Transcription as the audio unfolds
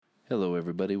Hello,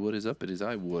 everybody. What is up? It is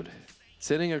I, Wood.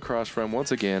 Sitting across from,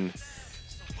 once again,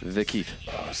 the Keith.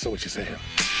 So what you saying?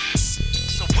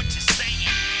 So what you saying?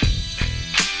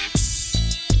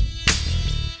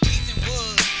 Keith and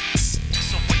Wood.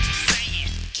 So what you saying?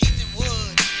 Keith and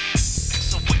Wood.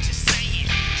 So what you saying?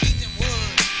 Keith and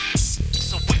Wood.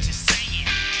 So what you saying?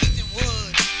 Keith and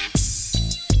Wood.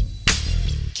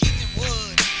 Keith and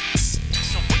Wood.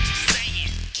 So what you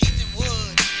saying? Keith and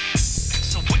Wood.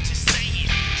 So what you saying?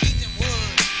 Keith and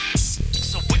Wood.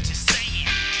 So what you saying?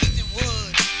 Keith and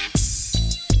Wood.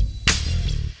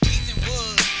 Keith and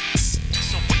Wood.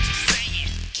 So what you saying?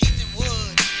 Keith and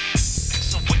Wood.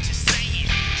 So what you saying?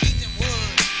 Keith and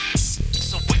Wood.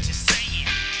 So what you saying?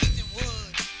 Keith and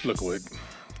Wood. Look, Wood.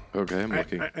 Okay, I'm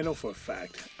looking. I know for a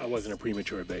fact I wasn't a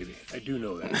premature baby. I do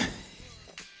know that.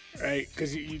 Right?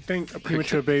 Because you think a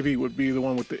premature baby would be the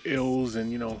one with the ills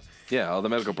and, Yeah, all the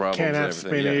medical problems can't and have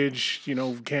everything.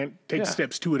 spinach, can't take Yeah.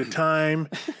 steps 2 at a time,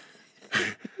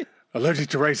 allergic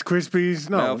to Rice Krispies.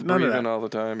 No, Mouth none of breathing that. all the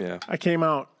time, yeah. I came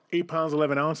out 8 pounds,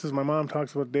 11 ounces. My mom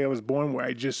talks about the day I was born where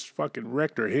I just fucking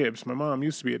wrecked her hips. My mom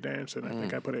used to be a dancer, and I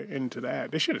think I put an end to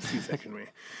that. They should have C-sectioned me.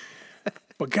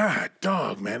 But God,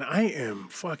 dog, man, I am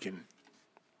fucking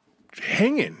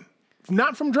hanging.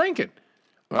 Not from drinking.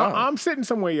 Wow. I'm sitting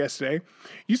somewhere yesterday.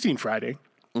 You seen Friday.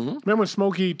 Remember when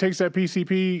Smokey takes that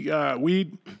PCP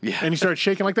weed Yeah. and he starts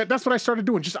shaking like that? That's what I started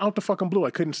doing, just out the fucking blue. I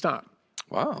couldn't stop.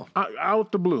 Wow.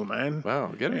 Out the blue, man.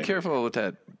 Wow. Gotta be careful with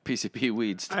that PCP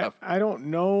weed stuff. I don't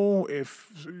know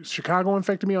if Chicago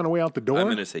infected me on the way out the door. I'm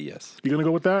going to say yes. You gonna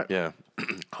go with that? Yeah.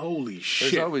 Holy There's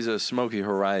shit. always a smoky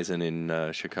horizon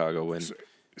in Chicago when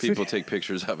people take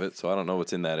pictures of it, so I don't know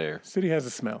what's in that air. City has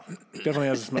a smell. Definitely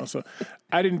has a smell. So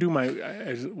I didn't do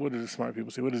what do the smart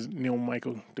people say? What is Neil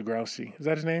Michael deGrasse? Is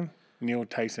that his name? Neil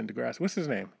Tyson deGrasse. What's his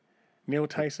name? Neil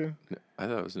Tyson? I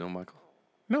thought it was Neil Michael.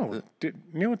 No.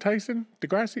 Neil Tyson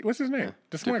deGrasse? What's his name?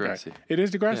 The smart deGrasse. guy. It is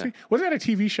deGrasse? Yeah. Wasn't that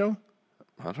a TV show?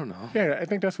 I don't know. Yeah, I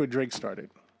think that's where Drake started.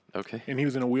 Okay. And he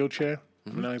was in a wheelchair.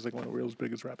 And now he's like one of the world's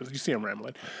biggest rappers. You see him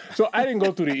rambling. So I didn't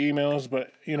go through the emails,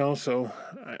 but, so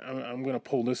I'm going to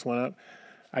pull this one up.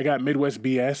 I got Midwest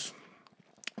BS.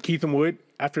 Keith and Wood,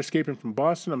 after escaping from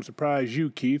Boston, I'm surprised you,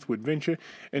 Keith, would venture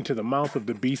into the mouth of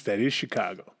the beast that is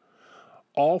Chicago.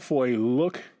 All for a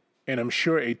look and I'm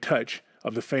sure a touch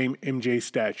of the famed MJ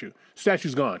statue.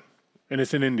 Statue's gone, and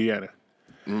it's in Indiana.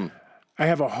 I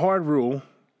have a hard rule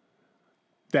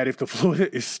that if the floor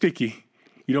is sticky,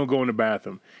 you don't go in the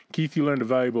bathroom. Keith, you learned a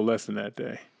valuable lesson that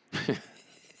day.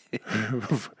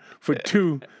 For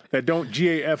two that don't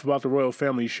GAF about the royal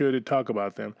family, you sure did talk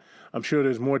about them. I'm sure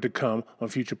there's more to come on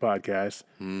future podcasts.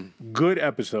 Good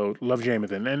episode. Love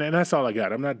Jamathan. And that's all I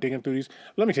got. I'm not digging through these.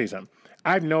 Let me tell you something.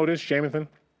 I've noticed Jamathan,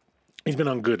 he's been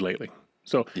on good lately.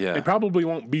 So Yeah. it probably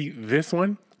won't be this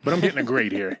one, but I'm getting a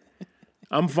grade here.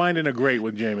 I'm finding a grade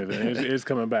with Jamathan. It's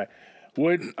coming back.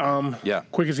 Wood, Yeah.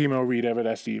 quickest email read ever.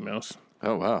 That's the emails.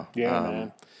 Oh, wow. Yeah,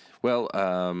 man. Well,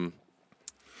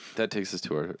 that takes us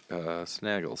to our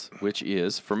snaggles, which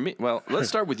is, for me, well, let's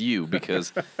start with you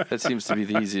because that seems to be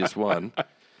the easiest one.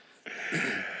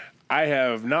 I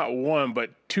have not one,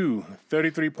 but two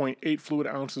 33.8 fluid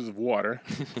ounces of water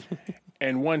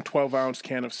and one 12-ounce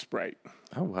can of Sprite.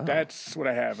 Oh, wow. That's what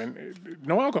I have. And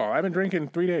no alcohol. I've been drinking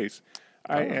 3 days.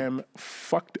 I am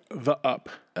fucked the up.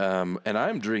 And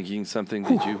I'm drinking something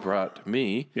that you brought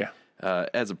me Yeah.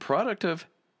 as a product of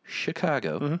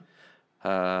Chicago.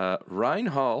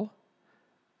 Rheinhall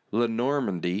La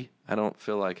Normandie. I don't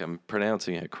feel like I'm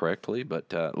pronouncing it correctly,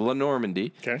 but La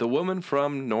Normandie. Okay. The woman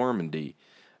from Normandy.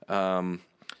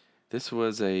 This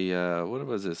was a, what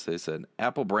was this? They said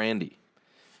apple brandy.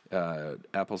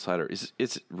 Apple cider.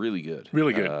 It's really good.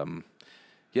 Really good.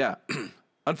 Yeah.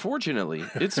 Unfortunately,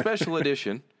 it's special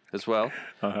edition as well.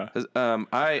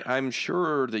 I'm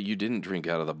sure that you didn't drink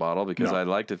out of the bottle because No. I'd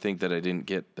like to think that I didn't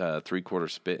get 3/4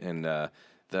 spit and the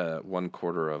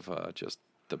 1/4 of just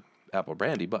the apple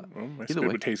brandy. But My either spit way,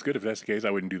 would taste good if that's the case. I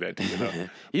wouldn't do that to you, though.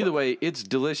 either way, it's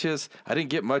delicious. I didn't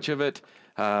get much of it,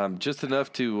 just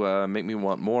enough to make me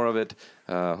want more of it.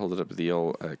 Hold it up to the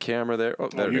old camera there. Oh,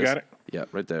 there it you is. got it? Yeah,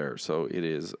 right there. So it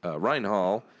is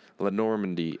Rheinhall La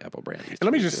Normandie apple brandy. It's And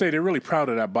let me really just good. say they're really proud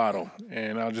of that bottle,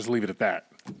 and I'll just leave it at that.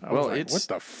 I was Well, like, it's- what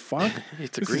the fuck?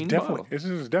 it's a This green is definitely, bottle. This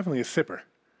is definitely a sipper.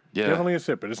 Yeah. Definitely a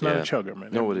sipper. It's not a Yeah. chugger, man.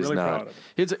 No, I'm it is really not. proud of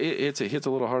it. It hits a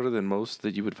little harder than most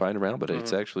that you would find around, but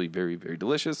it's actually very, very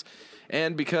delicious.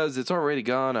 And because it's already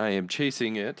gone, I am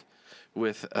chasing it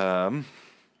with an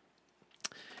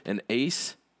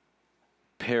Ace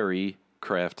Perry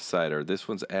craft cider. This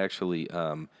one's actually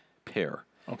pear.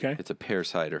 Okay. It's a pear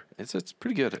cider. It's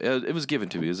pretty good. It was given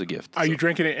to me as a gift. Are so. you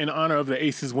drinking it in honor of the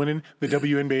Aces winning the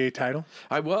WNBA title?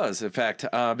 I was, in fact,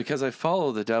 because I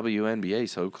follow the WNBA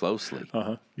so closely.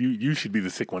 Uh-huh. You should be the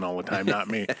sick one all the time, not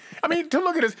me. I mean, to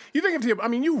look at this, you think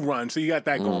you run, so you got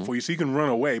that going for you, so you can run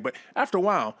away. But after a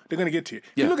while, they're going to get to you.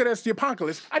 Yeah. You look at us, the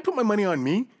apocalypse, I put my money on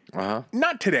me. Uh-huh.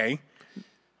 Not today.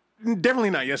 Definitely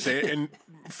not yesterday. And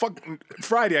fuck,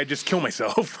 Friday, I just kill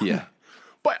myself. Yeah.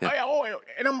 But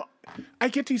I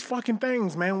get these fucking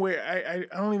things, man, where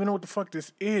I don't even know what the fuck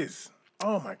this is.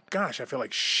 Oh my gosh, I feel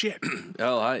like shit.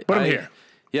 Well, But I'm here.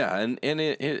 Yeah, and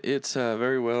it's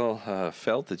very well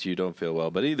felt that you don't feel well.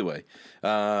 But either way,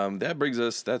 that brings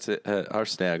us, that's it, our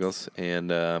Snaggles.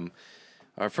 And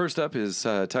our first up is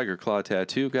Tiger Claw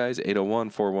Tattoo, guys,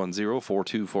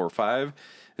 801-410-4245.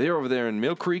 They're over there in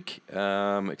Mill Creek,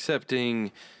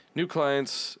 accepting new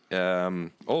clients,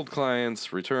 old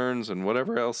clients, returns, and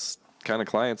whatever else kind of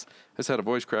clients. I just had a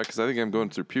voice crack because I think I'm going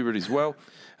through puberty as well.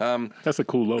 That's a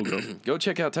cool logo. Go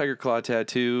check out Tiger Claw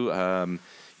Tattoo.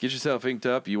 Get yourself inked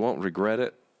up. You won't regret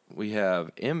it. We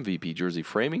have MVP jersey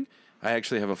framing. I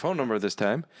actually have a phone number this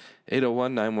time,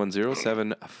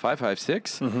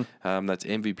 801-910-7556. That's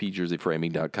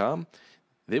mvpjerseyframing.com.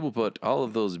 They will put all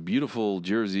of those beautiful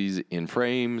jerseys in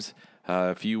frames.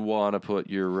 If you want to put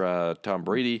your Tom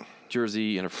Brady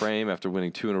jersey in a frame after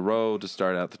winning 2 in a row to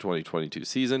start out the 2022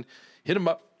 season, hit him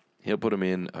up. He'll put them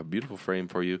in a beautiful frame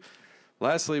for you.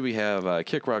 Lastly, we have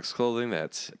Kick Rocks Clothing.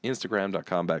 That's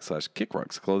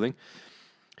Instagram.com/KickRocksClothing.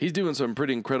 He's doing some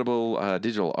pretty incredible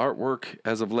digital artwork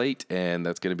as of late, and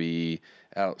that's going to be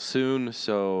out soon.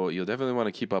 So you'll definitely want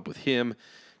to keep up with him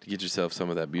to get yourself some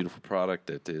of that beautiful product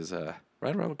that is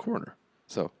right around the corner.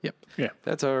 So, yep. Yeah.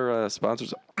 That's our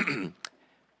sponsors.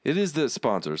 It is the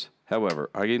sponsors. However,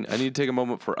 I need to take a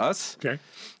moment for us Okay.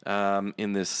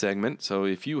 in this segment. So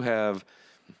if you have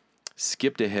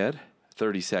skipped ahead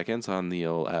 30 seconds on the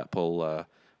old Apple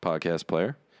podcast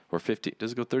player, or 50,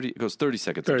 does it go 30? It goes 30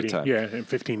 seconds 30, at a time. yeah, and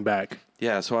 15 back.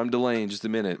 Yeah, so I'm delaying just a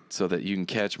minute so that you can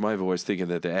catch my voice thinking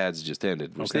that the ads just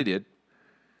ended, which they did.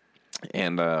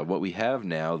 And what we have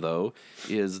now, though,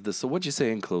 is the So What You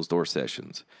Say in Closed Door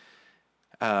Sessions.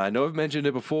 I know I've mentioned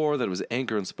it before that it was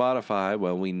Anchor and Spotify.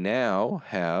 Well, we now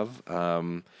have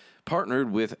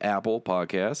partnered with Apple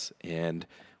Podcasts, and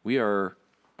we are,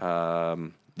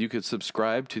 you could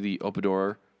subscribe to the Closed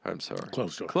door.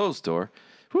 Closed Door.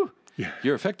 Whew. Yeah.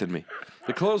 You're affecting me.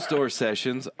 The Closed Door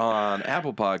Sessions on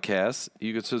Apple Podcasts.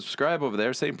 You could subscribe over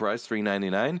there, same price,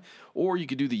 $3.99, or you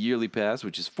could do the yearly pass,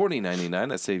 which is $40.99.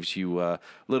 That saves you a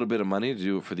little bit of money to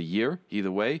do it for the year.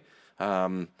 Either way,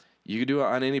 you could do it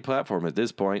on any platform at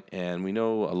this point, and we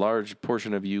know a large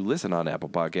portion of you listen on Apple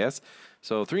Podcasts.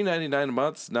 So $3.99 a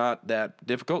month's not that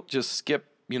difficult. Just skip,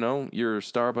 your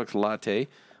Starbucks latte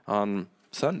on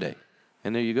Sunday,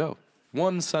 and there you go.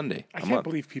 One Sunday I a can't month.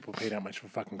 believe people pay that much for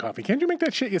fucking coffee. Can't you make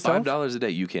that shit yourself? $5 a day,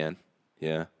 you can.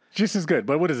 Yeah. Just as good.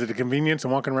 But what is it? The convenience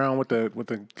and walking around with the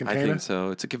container? I think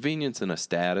so. It's a convenience and a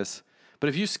status. But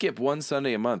if you skip one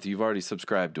Sunday a month, you've already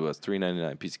subscribed to us.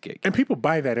 $3.99 piece of cake. And people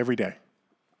buy that every day.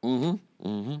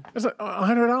 That's like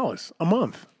 $100 a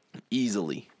month.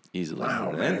 Easily.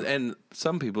 Wow, man. And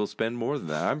some people spend more than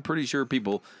that. I'm pretty sure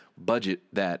people budget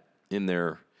that in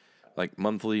their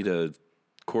monthly to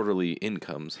quarterly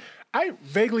incomes. I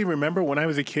vaguely remember when I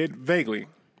was a kid. Vaguely.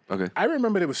 Okay. I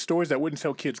remember there was stores that wouldn't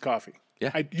sell kids coffee.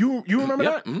 Yeah. You remember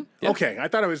Yeah, that? yeah. Okay. I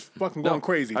thought I was fucking going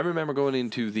crazy. I remember going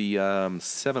into the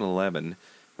 7-Eleven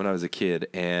when I was a kid,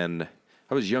 and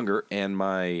I was younger, and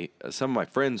some of my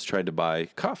friends tried to buy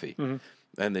coffee,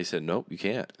 and they said, nope, you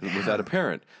can't, without a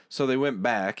parent. So they went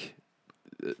back,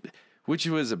 which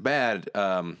was a bad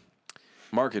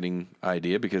marketing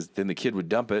idea because then the kid would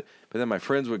dump it, but then my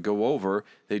friends would go over,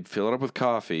 they'd fill it up with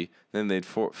coffee, then they'd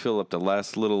fill up the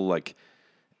last little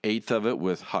eighth of it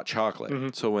with hot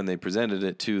chocolate. So when they presented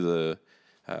it to the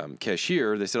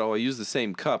cashier, they said, I use the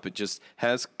same cup, it just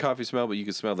has coffee smell, but you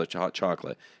can smell the hot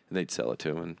chocolate, and they'd sell it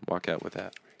to them and walk out with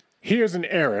that. Here's an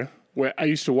era where I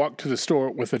used to walk to the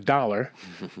store with $1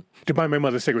 to buy my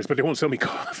mother cigarettes, but they won't sell me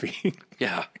coffee.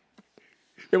 Yeah.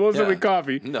 They won't sell me Yeah.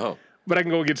 coffee. No. But I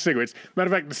can go get cigarettes. Matter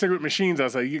of fact, the cigarette machines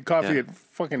outside, you get coffee Yeah. at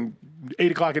fucking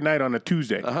 8 o'clock at night on a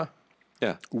Tuesday.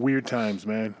 Yeah. Weird times,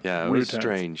 man. Yeah, it Weird was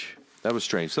strange. That was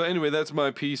strange. So anyway, that's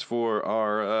my piece for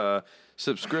our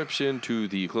subscription to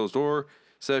the Closed Door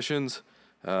Sessions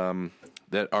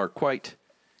that are quite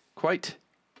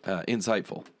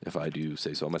insightful, if I do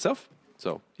say so myself.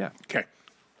 So, yeah. Okay.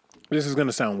 This is going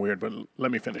to sound weird, but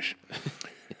let me finish.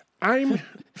 I'm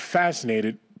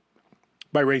fascinated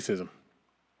by racism.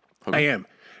 Okay. I am.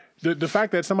 The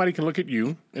fact that somebody can look at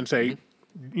you and say,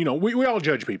 we all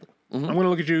judge people. I'm going to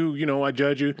look at you. You know, I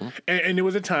judge you. And there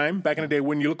was a time back in the day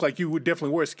when you looked like you would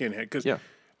definitely were a skinhead. Because Yeah.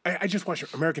 I just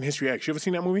watched American History X. You ever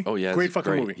seen that movie? Oh, yeah, great it's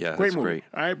fucking great. movie. Yeah, great it's movie. great.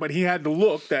 All right, but he had the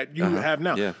look that you have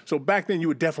now. Yeah. So back then you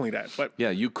were definitely that. But Yeah,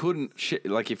 you couldn't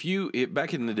like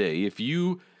back in the day, if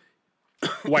you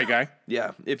white guy,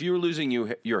 if you were losing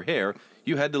your hair,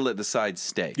 you had to let the sides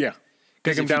stay. yeah,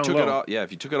 take 'Cause him if you down took low. it off,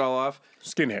 if you took it all off,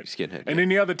 Skinhead. Skinhead, And yeah. then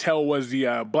the other tell was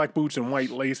the black boots and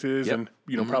white laces, Yep.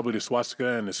 and probably the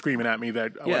swastika and the screaming at me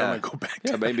that I want to go back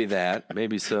to. Yeah, maybe that.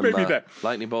 Maybe some Maybe that.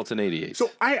 lightning bolts and 88s. So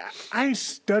I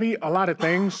study a lot of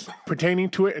things pertaining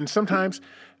to it, and sometimes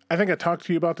I think I talked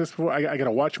to you about this before. I got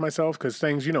to watch myself because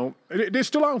things, they're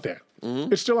still out there.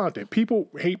 It's still out there. People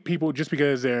hate people just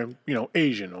because they're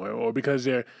Asian or because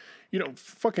they're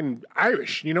fucking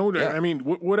Irish. I mean,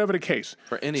 whatever the case.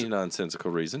 For any nonsensical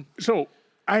reason. So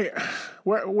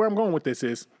where I'm going with this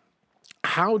is,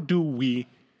 how do we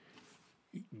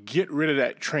get rid of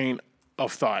that train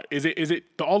of thought? Is it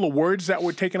all the words that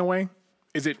were taken away?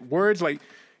 Is it words like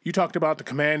you talked about the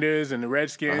Commanders and the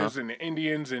Redskins and the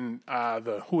Indians and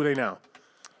who are they now?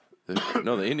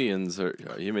 The Indians are.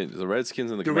 You mean the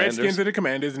Redskins and the The Commanders? Redskins are the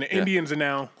Commanders and the Indians are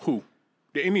now who?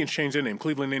 The Indians changed their name,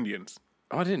 Cleveland Indians.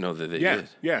 Oh, I didn't know that they Yeah, did.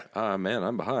 yeah. Ah, man,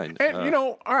 I'm behind. And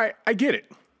all right, I get it.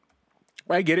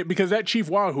 I get it because that Chief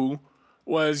Wahoo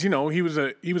was, he was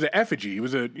a effigy. He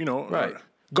was a, Right.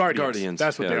 Guardians.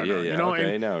 That's what Yeah, they are. yeah. now,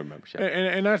 Okay, and, now I remember. Yeah.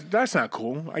 and that's not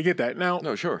cool. I get that. Now,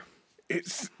 No, sure.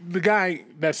 it's the guy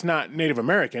that's not Native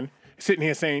American sitting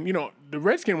here saying, the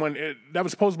Redskin one, that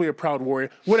was supposedly a proud warrior.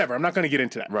 Whatever. I'm not going to get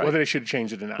into that. Right. Whether they should have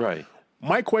changed it or not. Right.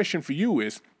 My question for you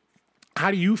is,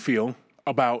 how do you feel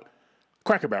about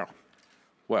Cracker Barrel?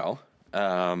 Well,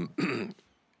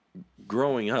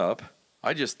 growing up,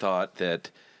 I just thought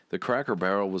that the Cracker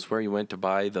Barrel was where you went to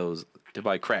buy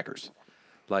crackers,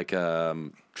 like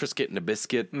Triscuit and a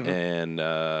Biscuit and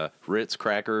Ritz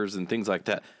crackers and things like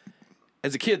that.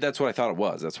 As a kid, that's what I thought it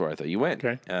was. That's where I thought you went.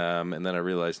 Okay. And then I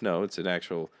realized, no, it's an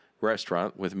actual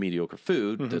restaurant with mediocre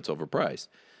food that's overpriced.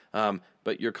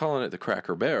 But you're calling it the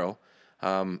Cracker Barrel.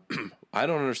 I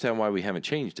don't understand why we haven't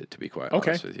changed it, to be quite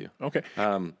honest with you. Okay.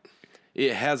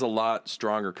 It has a lot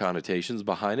stronger connotations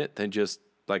behind it than just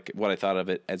like what I thought of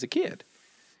it as a kid,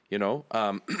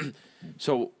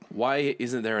 So why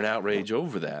isn't there an outrage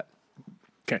over that?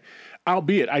 Okay.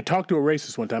 Albeit, I talked to a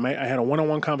racist one time. I had a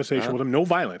one-on-one conversation with him. No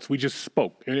violence. We just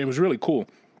spoke. And it was really cool.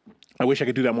 I wish I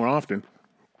could do that more often.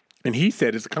 And he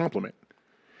said it's a compliment.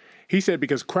 He said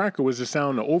because cracker was the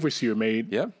sound the overseer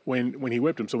made when he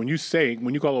whipped him. So when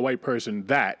you call a white person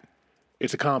that,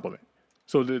 it's a compliment.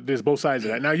 So there's both sides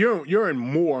of that. Now you're in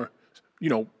more,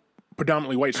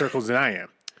 predominantly white circles than I am.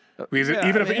 Because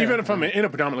even if I'm in a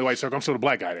predominantly white circle, I'm still the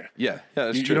black guy there. Yeah,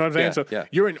 that's You true. know what I'm saying? Yeah, So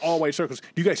you're in all white circles.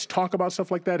 Do you guys talk about stuff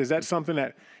like that? Is that something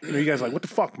that you guys are like, what the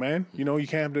fuck, man? You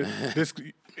can't have this.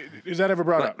 Is that ever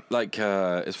brought up? Like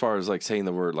as far as like saying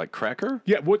the word like cracker?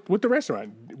 Yeah. What the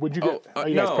restaurant? Would you get? Are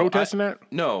you guys protesting that?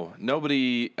 No,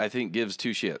 nobody I think gives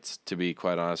two shits, to be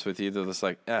quite honest with you. They're just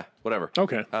like, whatever.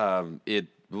 Okay.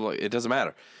 It doesn't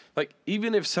matter. Like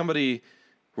even if somebody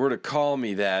were to call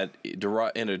me that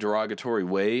in a derogatory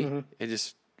way, it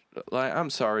just like, I'm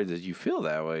sorry that you feel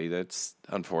that way. That's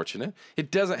unfortunate.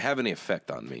 It doesn't have any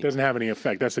effect on me. Doesn't have any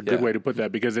effect. That's a good way to put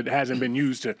that because it hasn't been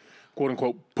used to quote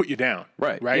unquote put you down.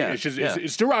 Right. Right. Yeah. It's just Yeah.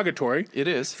 it's derogatory. It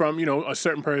is. From a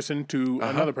certain person to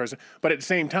another person, but at the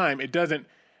same time, it doesn't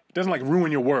like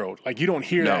ruin your world. Like you don't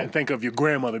hear that and think of your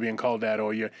grandmother being called that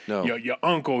or your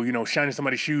uncle, shining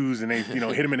somebody's shoes and they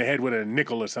hit him in the head with a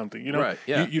nickel or something. Right,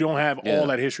 yeah. You don't have all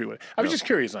that history with it. I was just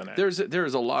curious on that.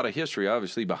 There's a lot of history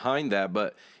obviously behind that,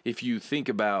 but if you think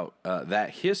about that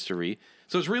history,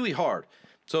 so it's really hard.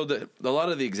 So a lot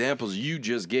of the examples you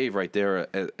just gave right there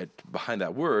behind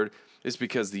that word is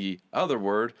because the other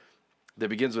word that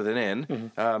begins with an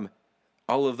N,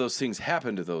 all of those things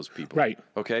happen to those people. Right.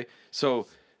 Okay. So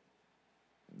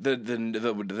the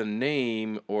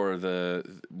name or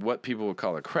what people would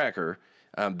call a cracker,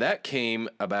 that came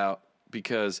about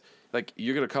because like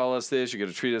you're gonna call us this, you're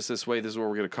gonna treat us this way, this is what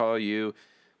we're gonna call you,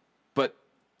 but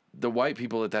the white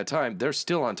people at that time, they're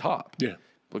still on top. Yeah.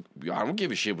 Look, I don't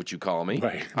give a shit what you call me.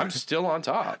 Right. I'm still on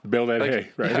top. Bill that hay,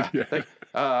 right? Yeah. Like,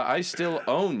 I still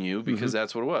own you because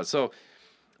that's what it was. So,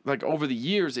 like over the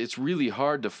years, it's really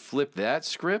hard to flip that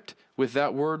script with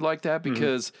that word like that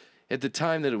because at the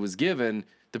time that it was given,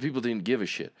 the people didn't give a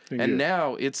shit. And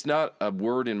now it's not a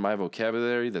word in my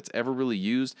vocabulary that's ever really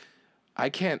used. I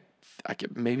can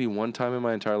maybe one time in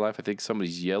my entire life, I think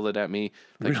somebody's yelled at me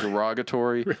like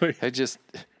derogatory. Really?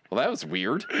 Well, that was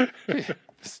weird.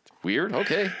 It's weird.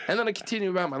 Okay. And then I continue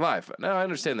about my life. Now I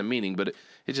understand the meaning, but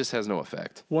it just has no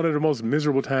effect. One of the most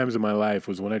miserable times in my life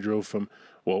was when I drove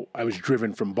I was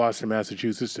driven from Boston,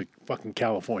 Massachusetts to fucking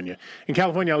California. In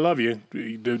California, I love you,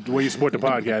 the way you support the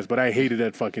podcast, but I hated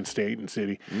that fucking state and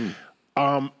city.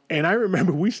 And I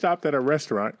remember we stopped at a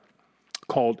restaurant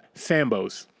called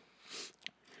Sambo's.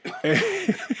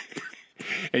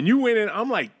 And you went in, I'm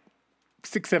like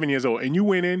 6, 7 years old, and you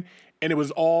went in, and it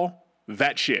was all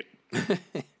that shit.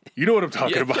 You know what I'm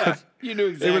talking about. Yeah. You knew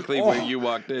exactly where you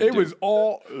walked in. It was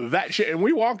all that shit. And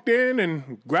we walked in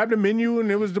and grabbed a menu, and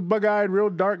it was the bug-eyed, real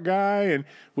dark guy, and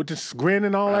with this grin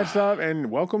and all that stuff, and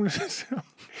welcome to this.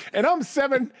 And I'm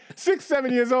 6,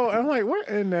 7 years old, and I'm like, what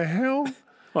in the hell?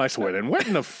 Well, I swear then, what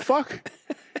in the fuck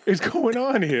is going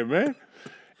on here, man?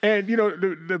 And, you know,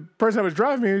 the person that was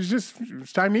driving me, it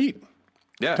was time to eat.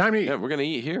 Yeah. Time to eat. Yeah, we're going to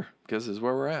eat here because this is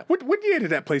where we're at. What year did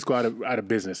that place go out of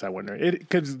business, I wonder?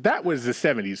 Because that was the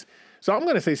 70s. So I'm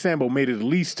going to say Sambo made it at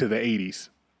least to the 80s.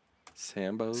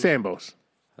 Sambo's? Sambo's.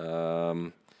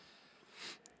 Um,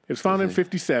 It was founded in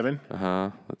 57.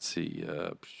 let's see.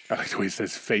 I like the way it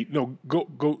says fate. No,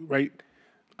 go right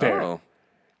there. Oh.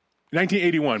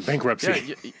 1981,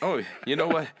 bankruptcy. Yeah. You know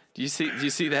what? Do you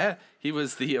see that? He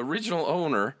was the original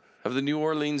owner of the New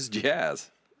Orleans Jazz,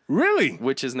 Really?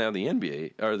 which is now the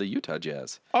NBA or the Utah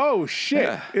Jazz. Oh, shit.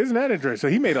 Yeah. Isn't that interesting?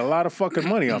 So he made a lot of fucking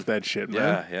money off that shit,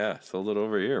 man. Yeah. Sold it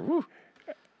over here. Woo.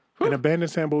 And abandoned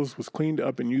Sambo's was cleaned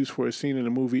up and used for a scene in the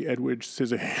movie Edward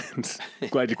Scissorhands.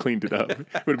 Glad you cleaned it up. It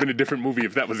would have been a different movie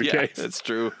if that was the Yeah, case. that's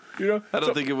true. You know? I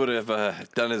don't think it would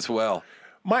have done as well.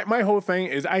 My whole thing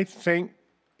is I think,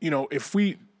 you know, if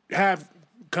we have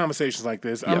conversations like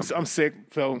this, I'm sick,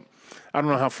 so I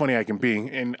don't know how funny I can be.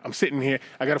 And I'm sitting here,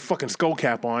 I got a fucking skull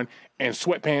cap on and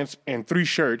sweatpants and 3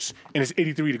 shirts, and it's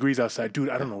 83 degrees outside. Dude,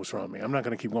 I don't know what's wrong with me. I'm not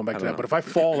going to keep going back to that. But if I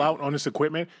fall out on this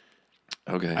equipment,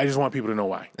 Okay. I just want people to know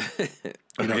why.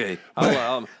 Okay.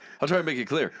 I'll try to make it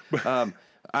clear.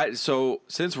 So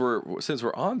since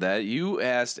we're on that, you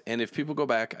asked, and if people go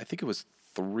back, I think it was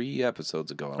 3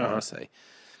 episodes ago, I want to say,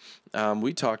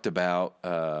 we talked about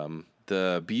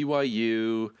the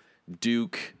BYU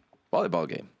Duke volleyball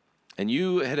game, and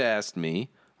you had asked me,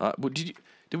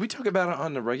 did we talk about it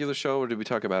on the regular show, or did we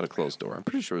talk about a closed door? I'm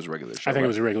pretty sure it was a regular show. I think it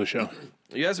was a regular show.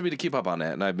 You asked me to keep up on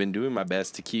that, and I've been doing my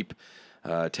best to keep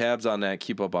tabs on that,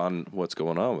 keep up on what's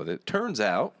going on with it. Turns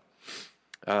out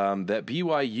that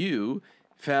BYU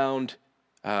found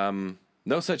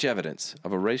no such evidence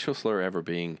of a racial slur ever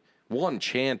being, 1,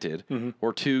 chanted,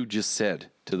 or 2, just said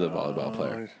to the volleyball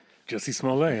player. Jussie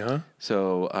Smollett, huh?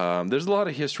 So there's a lot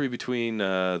of history between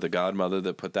the godmother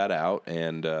that put that out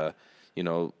and,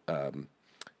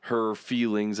 her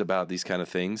feelings about these kind of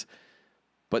things.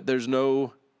 But there's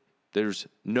no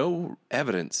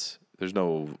evidence. There's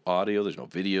no audio, there's no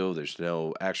video, there's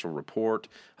no actual report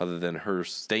other than her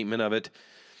statement of it.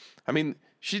 I mean,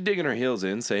 she's digging her heels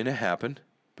in, saying it happened,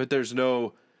 but there's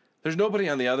nobody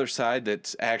on the other side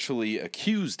that's actually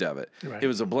accused of it. Right. It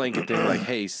was a blanket thing like,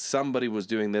 hey, somebody was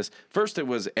doing this. First it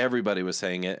was everybody was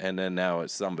saying it, and then now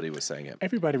it's somebody was saying it.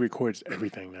 Everybody records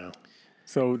everything now.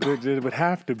 So there would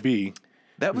have to be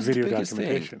That was video the biggest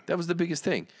documentation. thing. That was the biggest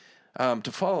thing.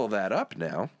 To follow that up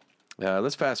now,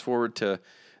 let's fast forward to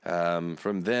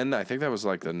from then. I think that was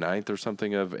like the 9th or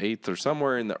something of 8th or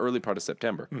somewhere in the early part of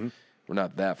September. We're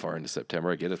not that far into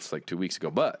September. I get it's like 2 weeks ago.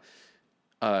 But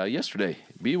yesterday,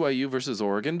 BYU versus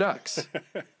Oregon Ducks.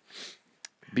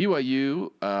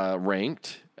 BYU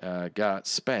ranked got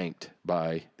spanked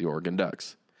by the Oregon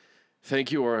Ducks.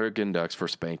 Thank you, Oregon Ducks, for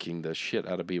spanking the shit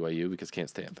out of BYU because can't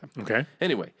stand them. Okay.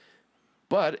 Anyway,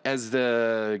 but as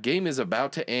the game is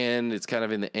about to end, it's kind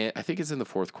of in the end. I think it's in the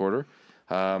 4th quarter.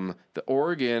 The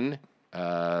Oregon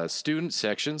student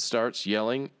section starts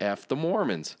yelling "F the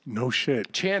Mormons," No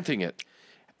shit. chanting it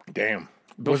Damn.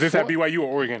 Was this at Before- BYU or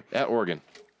Oregon? at Oregon.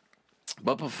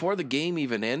 But before the game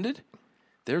even ended,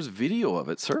 there's video of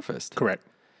it surfaced. Correct.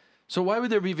 So why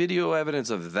would there be video evidence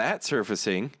of that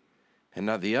surfacing and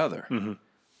not the other?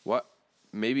 What?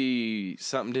 Maybe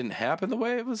something didn't happen the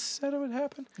way it was said it would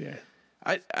happen? Yeah.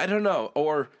 I don't know.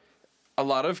 Or a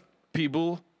lot of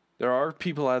people, there are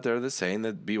people out there that saying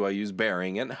that BYU's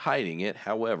burying it and hiding it.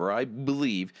 However, I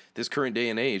believe this current day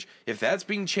and age, if that's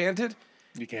being chanted,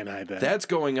 You can't hide that. that's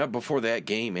going up before that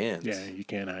game ends. Yeah, you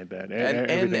can't hide that.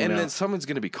 And then someone's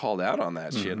going to be called out on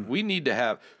that shit. We need to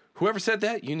have whoever said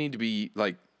that. You need to be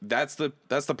like that's the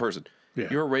person. Yeah.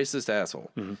 You're a racist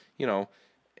asshole. You know,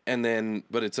 And then,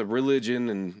 but it's a religion,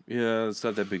 and yeah, it's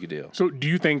not that big a deal. So, do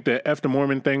you think the F the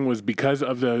Mormon thing was because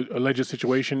of the alleged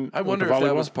situation? I with wonder the if that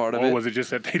volleyball? was part of or it. was it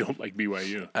just that they don't like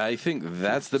BYU? I think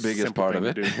that's the biggest Simple part of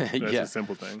thing it. to do. That's a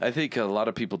simple thing. I think a lot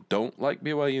of people don't like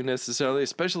BYU necessarily,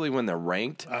 especially when they're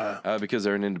ranked, because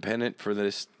they're an independent for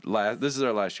this last. This is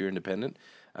their last year independent.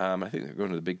 I think they're going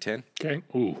to the Big Ten. Okay.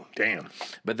 Ooh, damn.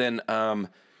 But then,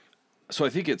 so I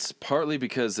think it's partly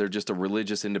because they're just a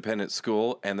religious independent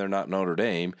school and they're not Notre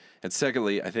Dame. And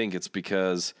secondly, I think it's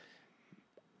because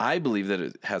I believe that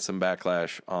it has some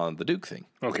backlash on the Duke thing.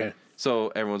 Okay.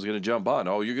 So everyone's going to jump on.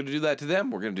 Oh, you're going to do that to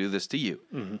them? We're going to do this to you.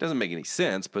 Doesn't make any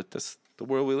sense, but that's the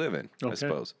world we live in, I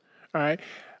suppose. All right.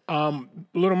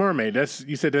 Little Mermaid.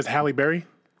 You said that's Halle Berry.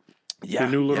 Yeah,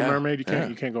 The new Little yeah, Mermaid. You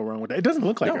can't go wrong with that. It doesn't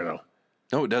look like her though.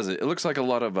 No, it doesn't. It looks like a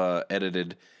lot of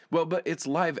edited. Well, but it's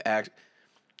live act.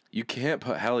 You can't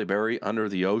put Halle Berry under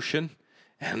the ocean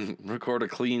and record a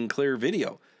clean, clear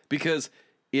video because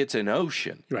it's an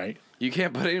ocean. Right. You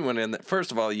can't put anyone in that.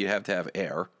 First of all, you have to have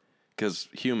air because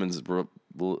humans,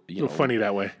 Funny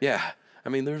that way. Yeah. I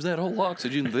mean, there's that whole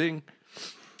oxygen thing.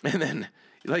 And then,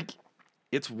 like,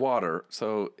 it's water.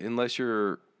 So, unless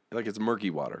you're, like, it's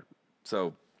murky water.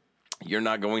 So, you're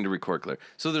not going to record clear.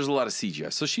 So, there's a lot of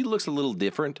CGI. So, she looks a little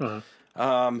different.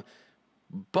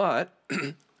 But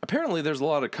apparently, there's a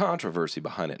lot of controversy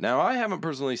behind it. Now, I haven't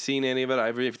personally seen any of it.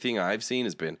 Everything I've seen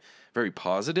has been very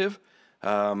positive.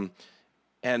 And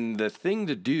the thing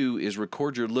to do is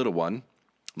record your little one.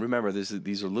 Remember,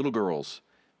 these are little girls,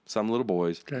 some little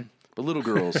boys, but little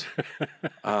girls.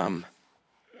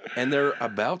 And they're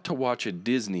about to watch a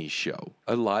Disney show,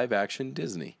 a live-action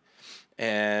Disney.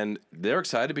 And they're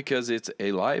excited because it's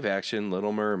a live-action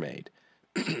Little Mermaid.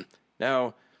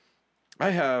 Now,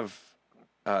 I have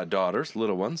daughters,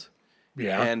 little ones.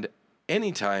 Yeah. And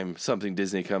anytime something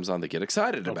Disney comes on, they get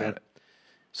excited about it.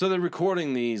 So they're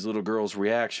recording these little girls'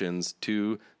 reactions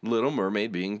to Little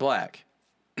Mermaid being black.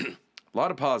 A lot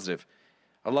of positive.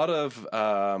 A lot of,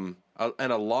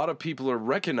 and a lot of people are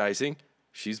recognizing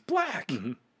she's black.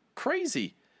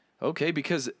 Crazy. Okay,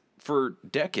 because for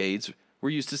decades,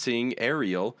 we're used to seeing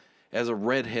Ariel as a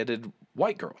redheaded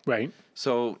white girl. Right.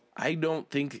 So I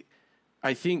think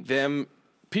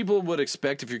people would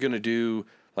expect if you're going to do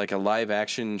like a live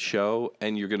action show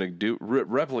and you're going to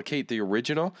replicate the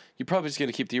original, you're probably just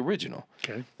going to keep the original.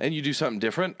 Okay. And you do something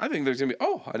different, I think there's going to be,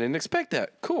 I didn't expect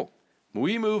that. Cool.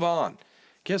 We move on.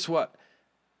 Guess what?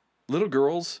 Little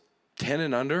girls, 10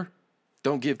 and under,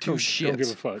 don't give two shits don't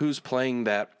give a fuck. who's playing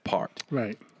that part.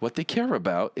 Right. What they care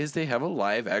about is they have a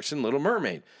live action Little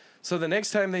Mermaid. So the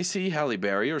next time they see Halle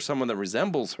Berry or someone that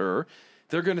resembles her,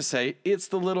 they're going to say, it's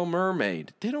the Little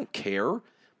Mermaid. They don't care.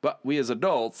 But we as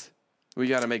adults, we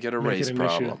got to make it a race an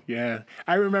problem. issue. Yeah.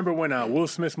 I remember when Will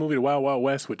Smith's movie, The Wild Wild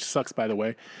West, which sucks, by the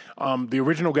way, the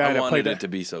original guy I that wanted played it that. to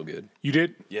be so good. You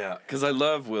did? Yeah, because I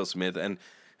love Will Smith, and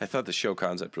I thought the show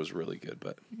concept was really good,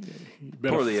 but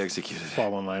Better poorly executed.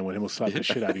 fall in line with him. We'll slap the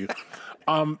shit out of you.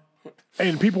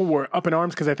 And people were up in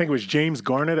arms because I think it was James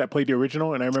Garner that played the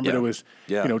original, and I remember Yeah. there was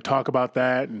Yeah. talk about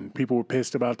that, and people were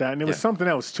pissed about that, and there was Yeah. something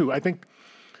else too. I think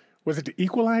was it the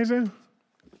Equalizer?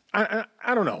 I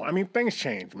don't know. I mean, things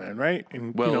change, man, right?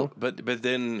 And Well, but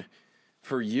then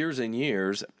for years and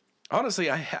years, honestly,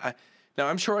 now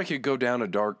I'm sure I could go down a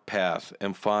dark path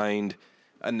and find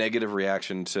a negative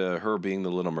reaction to her being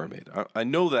the Little Mermaid. I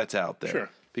know that's out there. Sure.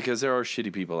 Because there are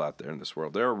shitty people out there in this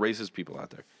world. There are racist people out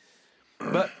there.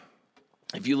 But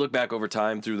if you look back over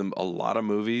time through a lot of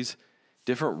movies,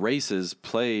 different races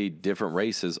play different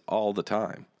races all the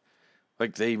time.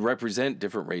 Like they represent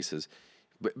different races.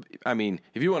 But I mean,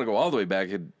 if you want to go all the way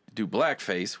back and do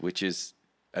blackface, which is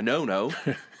a no-no,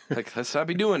 like let's not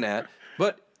be doing that.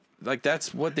 But like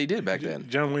that's what they did back then.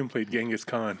 John Wayne played Genghis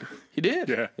Khan. He did.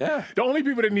 Yeah. The only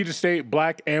people that need to stay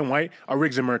black and white are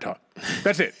Riggs and Murtaugh.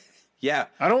 That's it. Yeah.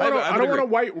 I don't want agree. a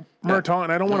white Murtaugh,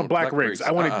 and I don't want a black black Riggs. Riggs.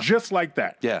 I want it just like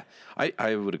that. Yeah,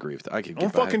 I would agree with that. I could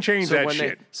Don't fucking change that when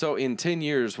shit. So in 10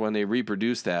 years, when they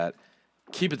reproduce that,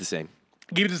 keep it the same.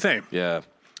 Keep it the same. Yeah.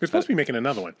 They're supposed to be making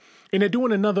another one, and they're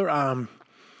doing another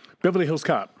Beverly Hills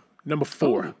Cop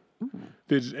 #4.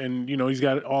 And he's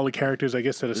got all the characters, I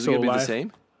guess, that are Is it still going to be alive. the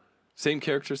same? Same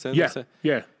characters then? Yeah, The same?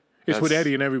 yeah. It's with That's-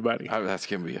 Eddie and everybody. That's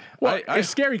going to be... Well, it's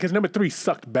scary because #3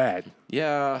 sucked bad.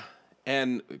 Yeah,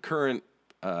 and current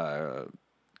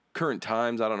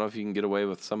times, I don't know if you can get away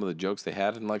with some of the jokes they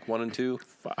had in like 1 and 2.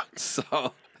 Fuck.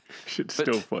 So, Shit's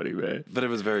still funny, man. but it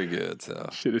was very good. So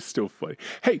Shit is still funny.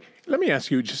 Hey, let me ask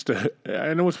you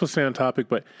I know we're supposed to stay on topic,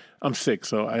 but I'm sick,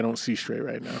 so I don't see straight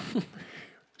right now.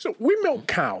 So we milk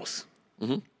cows,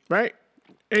 right?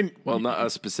 And Well, not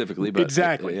us specifically, but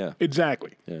exactly, yeah,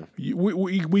 exactly. Yeah.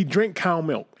 We drink cow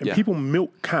milk, and Yeah. people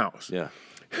milk cows. yeah.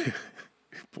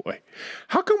 Boy,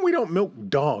 how come we don't milk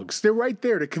dogs? They're right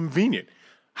there. They're convenient.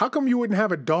 How come you wouldn't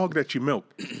have a dog that you milk?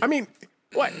 I mean,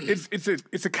 what?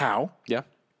 It's a cow. Yeah.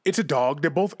 It's a dog. They're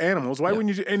both animals. Why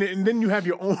wouldn't you? And then you have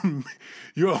your own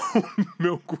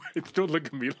milk rights. Don't look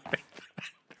at me like that.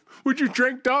 Would you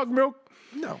drink dog milk?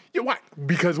 No. Yeah, why?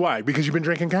 Because why? Because you've been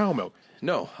drinking cow milk.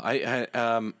 No.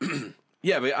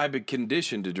 Yeah, but I've been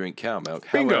conditioned to drink cow milk.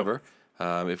 Bingo. However,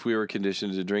 if we were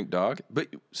conditioned to drink dog,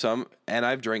 and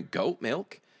I've drank goat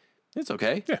milk, it's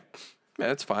okay. Yeah. Yeah,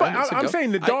 that's fine. But It's a I'm goat.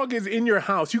 saying the dog is in your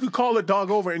house. You could call the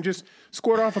dog over and just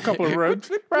squirt off a couple of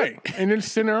ribs. Right. And then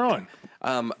send her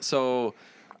on. So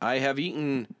I have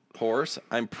eaten horse.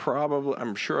 I'm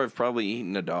sure I've probably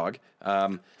eaten a dog.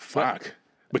 Fuck.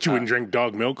 But you wouldn't drink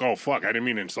dog milk? Oh, fuck. I didn't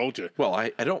mean to insult you. Well, I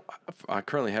don't. I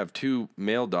currently have 2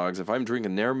 male dogs. If I'm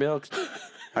drinking their milk,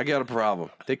 I got a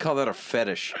problem. They call that a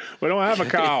fetish. We don't have a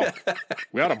cow.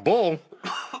 We got a bull.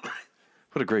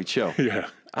 What a great show. Yeah.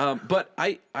 But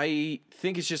I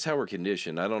think it's just how we're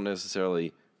conditioned. I don't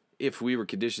necessarily, if we were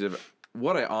conditioned,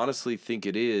 what I honestly think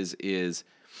it is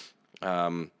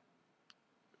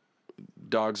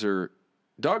dogs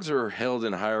are held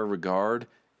in higher regard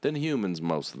than humans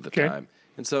most of the Okay. time.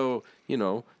 And so,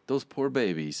 those poor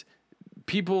babies,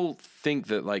 people think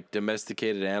that like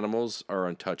domesticated animals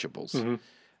are untouchables. Mm-hmm.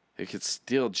 Like, it's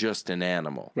still just an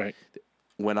animal. Right.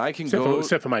 When I can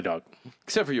Except for my dog.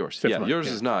 except for yours. for Yeah, mine, yours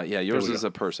yeah. is not. Yeah, yours we is go.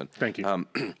 a person. Thank you.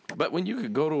 But when you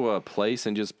could go to a place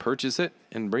and just purchase it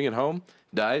and bring it home,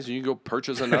 dies, and you go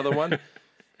purchase another one,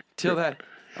 till that.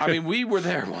 I mean, we were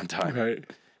there one time. Right.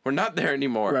 We're not there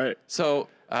anymore. Right. So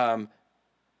I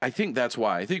think that's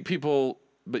why. I think people,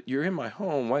 but you're in my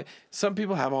home. Why? Some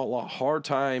people have a hard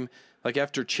time, like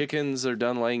after chickens are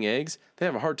done laying eggs, they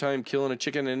have a hard time killing a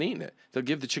chicken and eating it. They'll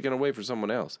give the chicken away for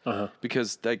someone else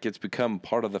because that gets become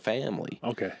part of the family.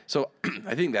 Okay. So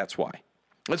I think that's why.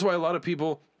 That's why a lot of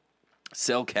people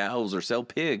sell cows or sell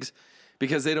pigs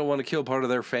because they don't want to kill part of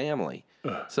their family.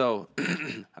 So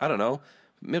I don't know.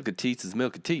 Milk of teats is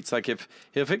milk of teats. Like if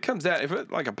it comes out, if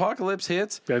it, like apocalypse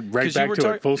hits, That right 'cause you back were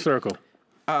to it. Full circle.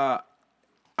 I'm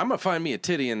gonna find me a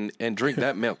titty and drink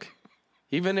that milk,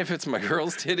 even if it's my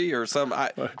girl's titty or some.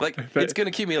 It's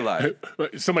gonna keep me alive.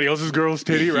 Somebody else's girl's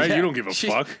titty, right? Yeah. You don't give a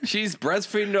fuck. She's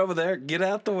breastfeeding over there. Get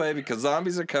out the way because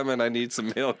zombies are coming. I need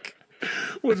some milk.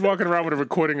 Was walking around with a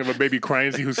recording of a baby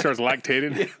crying, see who starts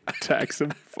lactating, attacks him.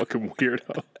 Fucking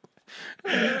weirdo.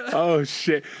 Oh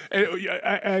shit! And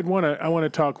I want to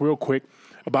talk real quick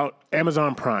about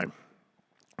Amazon Prime.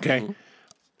 Okay,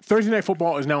 Thursday Night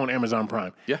Football is now on Amazon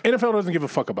Prime. Yeah. NFL doesn't give a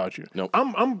fuck about you. Nope.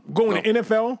 I'm going to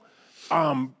NFL,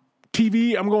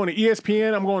 TV. I'm going to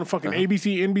ESPN. I'm going to fucking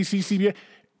ABC, NBC, CBS,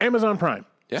 Amazon Prime.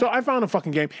 Yeah. So I found a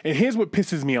fucking game, and here's what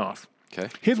pisses me off. Okay.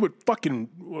 Here's what fucking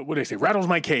what do they say? Rattles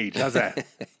my cage. How's that?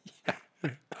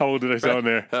 How old did I sound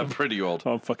there? I'm pretty old.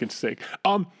 I'm fucking sick.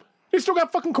 They still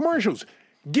got fucking commercials.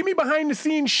 Give me behind the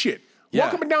scenes shit. Yeah.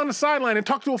 Walk up and down the sideline and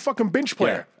talk to a fucking bench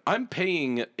player. I'm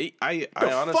paying. I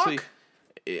honestly,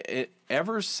 fuck?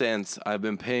 Ever since I've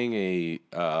been paying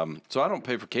so I don't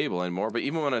pay for cable anymore. But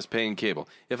even when I was paying cable,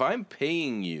 if I'm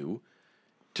paying you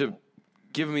to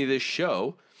give me this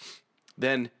show,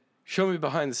 then show me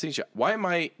behind the scenes shot. Why am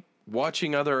I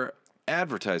watching other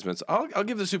advertisements? I'll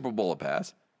give the Super Bowl a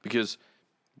pass because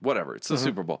whatever, it's the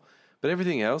Super Bowl. But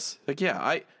everything else,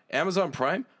 Amazon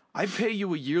Prime, I pay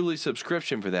you a yearly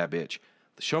subscription for that bitch.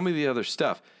 Show me the other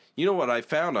stuff. You know what I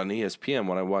found on ESPN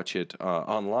when I watch it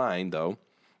online, though,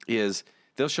 is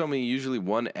they'll show me usually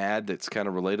one ad that's kind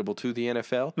of relatable to the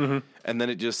NFL, and then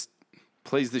it just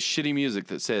plays this shitty music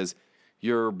that says,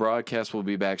 your broadcast will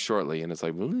be back shortly. And it's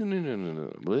like,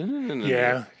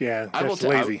 Yeah, that's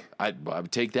lazy. I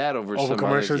would take that over Over some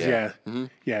commercials, others,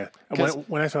 yeah. 'Cause-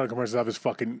 When I saw the commercials, I was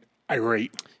fucking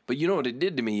irate. But you know what it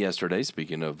did to me yesterday,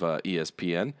 speaking of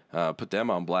ESPN? Put them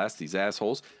on blast, these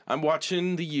assholes. I'm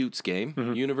watching the Utes game,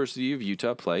 University of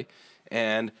Utah play,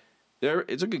 and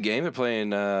it's a good game. They're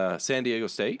playing San Diego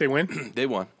State. They win? They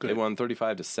won. They won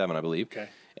 35-7, I believe. Okay.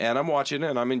 And I'm watching it,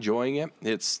 and I'm enjoying it.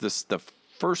 It's the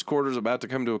first quarter's about to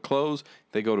come to a close.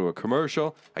 They go to a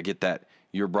commercial. I get that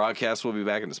your broadcast will be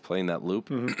back, and it's playing that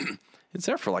loop. It's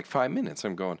there for like 5 minutes.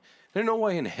 I'm going, there's no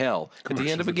way in hell at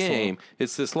the end of a game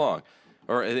it's this long,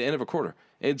 or at the end of a quarter.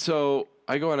 And so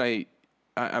I go and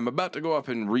I'm about to go up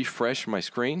and refresh my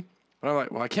screen. And I'm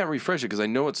like, well, I can't refresh it because I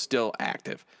know it's still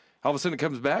active. All of a sudden it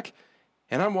comes back,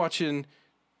 and I'm watching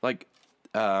like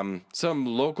some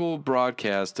local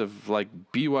broadcast of like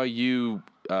BYU,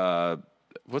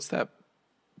 what's that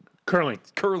Curling.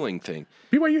 curling thing?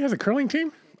 BYU has a curling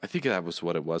team? I think that was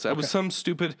what it was. It was some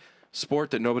stupid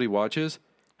sport that nobody watches.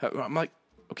 I'm like,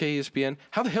 okay, ESPN,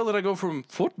 how the hell did I go from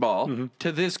football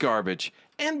to this garbage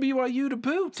and BYU to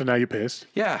boot? So now you're pissed.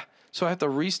 Yeah. So I have to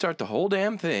restart the whole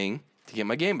damn thing to get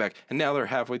my game back. And now they're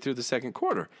halfway through the second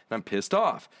quarter. And I'm pissed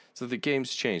off. So the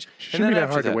game's changed. Shouldn't be that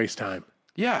hard to waste time.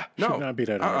 Yeah. No. Should not be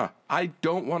that hard. I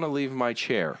don't want to leave my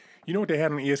chair. You know what they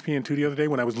had on ESPN2 the other day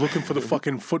when I was looking for the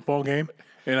fucking football game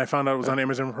and I found out it was on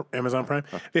Amazon Prime?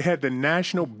 They had the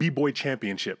National B-Boy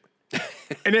Championship.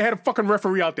 And they had a fucking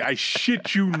referee out there. I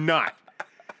shit you not.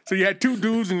 So you had two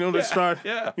dudes and they start.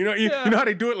 Yeah. You know how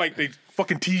they do it? Like they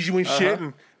fucking tease you and shit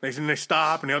and they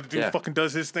stop and the other dude fucking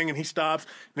does his thing and he stops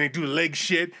and they do the leg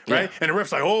shit, right? And the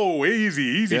ref's like, oh,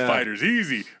 easy fighters,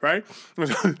 easy, right?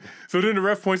 So then the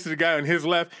ref points to the guy on his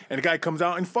left and the guy comes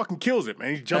out and fucking kills him,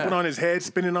 man. He's jumping on his head,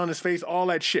 spinning on his face, all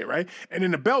that shit, right? And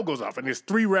then the bell goes off and there's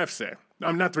three refs there.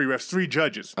 Not three refs, three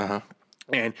judges.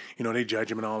 And, they judge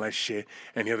him and all that shit.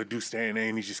 And the other dude's standing there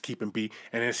and he's just keeping beat.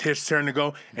 And it's his turn to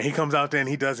go. And he comes out there and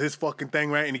he does his fucking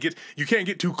thing, right? And you can't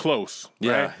get too close,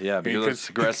 right? Yeah, because it's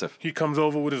aggressive. He comes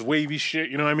over with his wavy shit,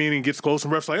 you know what I mean? And gets close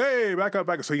and ref's like, hey, back up.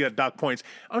 So you got dock points.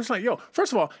 I'm just like, yo,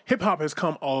 first of all, hip hop has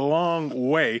come a long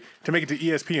way to make it to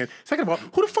ESPN. Second of all,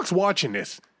 who the fuck's watching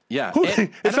this? Yeah.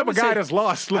 Except a guy that's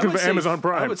lost looking for Amazon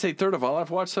Prime. I would say, third of all,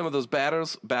 I've watched some of those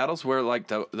battles where, like,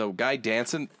 the guy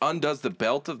dancing undoes the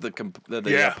belt of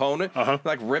the opponent,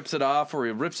 like, rips it off, or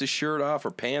he rips his shirt off,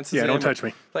 or pants. Yeah, don't touch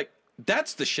me. Like,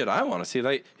 that's the shit I want to see.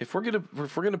 Like, if we're gonna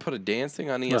put a dance thing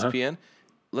on ESPN,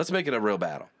 let's make it a real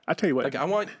battle. I tell you what. Like, I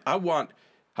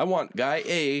want guy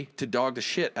A to dog the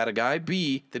shit out of guy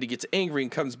B, that he gets angry and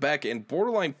comes back and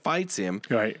borderline fights him.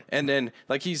 Right. And then,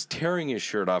 like, he's tearing his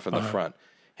shirt off in the front.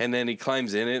 And then he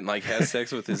climbs in it and, like, has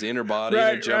sex with his inner body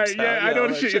and jumps out. Yeah, I know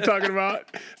the shit you're talking about.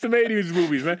 It's the made these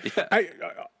movies, man.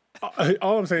 Yeah.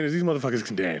 All I'm saying is these motherfuckers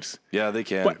can dance. Yeah, they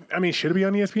can. But, I mean, should it be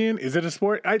on ESPN? Is it a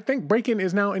sport? I think breaking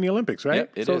is now in the Olympics, right?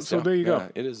 Yeah, it is. So there you go.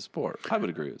 It is a sport. I would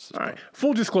agree with it. All right.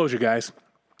 Full disclosure, guys.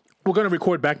 We're going to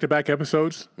record back-to-back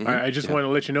episodes. I just want to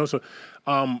let you know. So,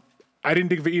 I didn't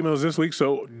dig for emails this week,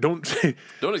 so don't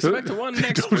expect one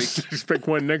next week. Don't expect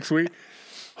one next week.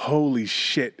 Holy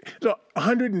shit. So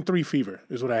 103 fever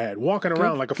is what I had. Walking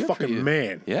around like a fucking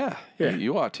man. Yeah.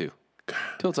 You ought to.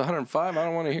 Till it's 105, I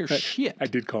don't want to hear shit. I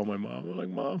did call my mom. I'm like,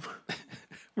 Mom,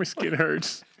 my skin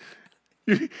hurts.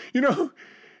 You know,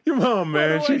 your mom,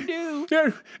 man. What do I do? Yeah,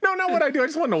 no, not what I do. I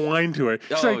just want to whine to her.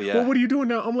 She's like, well, what are you doing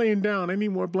now? I'm laying down. I need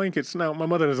more blankets. Now, my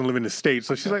mother doesn't live in the States,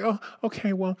 so she's like, oh,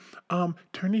 okay, well,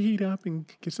 turn the heat up and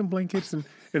get some blankets. And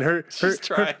her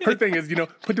thing is,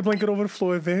 put the blanket over the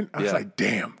floor vent. I was like,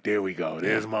 damn, there we go.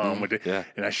 There's Mom with it. Yeah.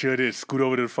 And I sure did scoot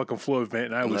over to the fucking floor vent,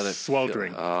 and I was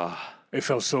sweltering. It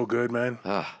felt so good, man.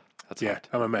 That's hot.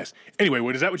 I'm a mess. Anyway,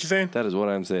 is that what you're saying? That is what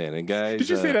I'm saying. And guys, did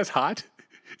you say that's hot?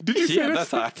 Did you say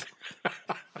that's hot?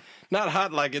 Not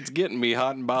hot like it's getting me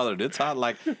hot and bothered. It's hot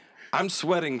like I'm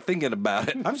sweating thinking about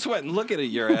it. I'm sweating looking at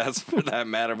your ass, for that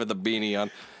matter, with a beanie on.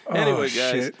 Anyway,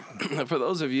 guys, for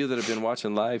those of you that have been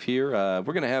watching live here,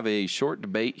 we're going to have a short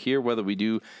debate here whether we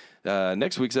do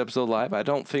next week's episode live. I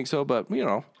don't think so, but,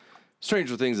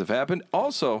 stranger things have happened.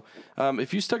 Also,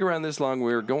 if you stuck around this long,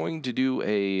 we're going to do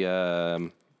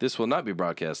a... this will not be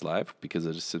broadcast live because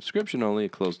it is subscription only, a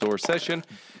closed-door session.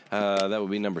 That will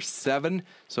be number 7.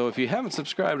 So if you haven't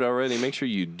subscribed already, make sure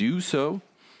you do so.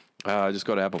 Just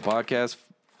go to Apple Podcasts,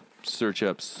 search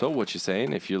up So What You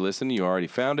Saying. If you're listening, you already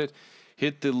found it.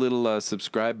 Hit the little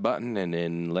subscribe button and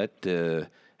then let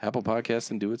Apple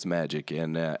Podcasts do its magic.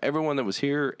 And everyone that was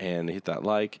here and hit that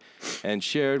like and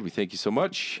shared, we thank you so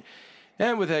much.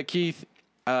 And with that, Keith,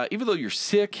 even though you're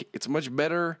sick, it's much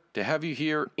better to have you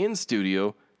here in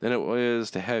studio than it was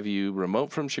to have you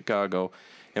remote from Chicago.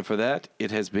 And for that,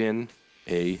 it has been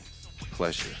a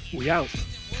pleasure. We out.